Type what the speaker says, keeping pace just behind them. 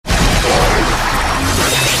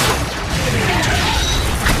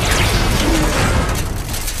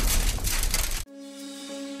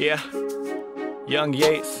Yeah, young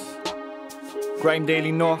Yates, Grime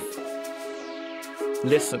Daily North.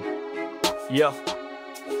 Listen, yo,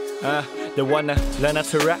 they wanna learn how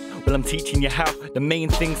to rap? Well, I'm teaching you how. The main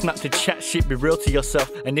thing's not to chat shit, be real to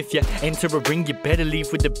yourself. And if you enter a ring, you better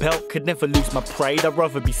leave with the belt. Could never lose my pride, I'd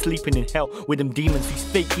rather be sleeping in hell with them demons, these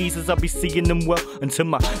fake geezers, I'll be seeing them well. And to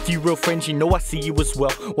my few real friends, you know I see you as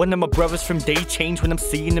well. One of my brothers from day change when I'm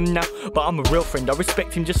seeing him now. But I'm a real friend, I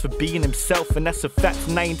respect him just for being himself. And that's a fact,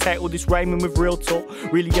 and I entitled this rhyming with real talk.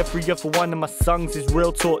 Really every other one of my songs is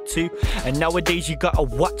real talk too. And nowadays you gotta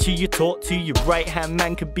watch who you talk to. Your right hand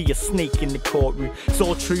man could be a snake in the courtroom. It's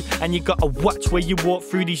all true, and you gotta watch where you walk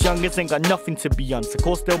through. These youngers ain't got nothing to be honest, of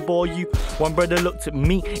course they'll bore you. One brother looked at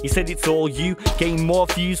me, he said it's all you. Getting more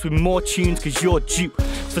views with more tunes cause you're due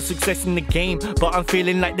for success in the game. But I'm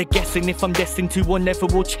feeling like they're guessing if I'm destined to or never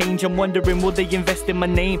will change. I'm wondering will they invest in my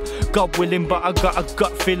name? God willing, but I got a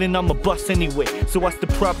gut feeling I'm a boss anyway. So what's the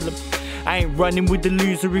problem? I ain't running with the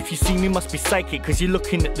loser. If you see me must be psychic cause you're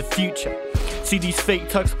looking at the future. See these fake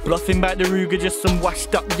tugs bluffing about the Ruger, just some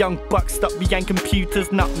washed up young bucks stuck behind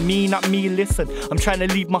computers. Not me, listen, I'm trying to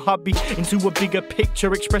leave my hobby into a bigger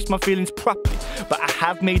picture, express my feelings properly. But I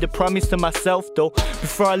have made a promise to myself though,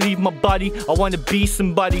 before I leave my body, I wanna be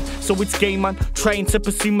somebody. So it's game on, trying to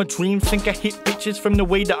pursue my dreams. Think I hit bitches from the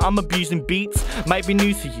way that I'm abusing beats. Might be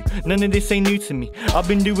new to you, none of this ain't new to me. I've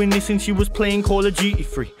been doing this since you was playing Call of Duty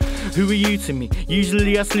 3. Who are you to me?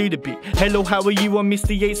 Usually I slew the beat. Hello, how are you? I'm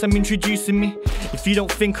Mr. Yates, I'm introducing me. If you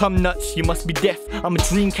don't think I'm nuts, you must be deaf. I'm a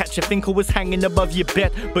dream catcher, think I was hanging above your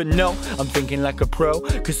bed. But no, I'm thinking like a pro,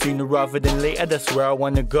 cause sooner rather than later, that's where I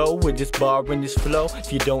wanna go. With this bar and this flow,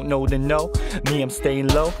 if you don't know then know. Me, I'm staying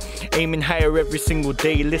low, aiming higher every single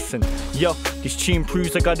day. Listen, yo, this tune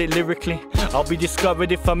proves I got it lyrically. I'll be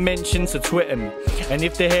discovered if I mention, so Twitter me. And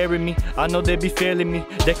if they're hearing me, I know they be feeling me.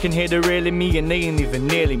 They can hear the real in me and they ain't even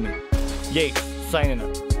nearly me. Yates, signing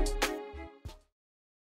up.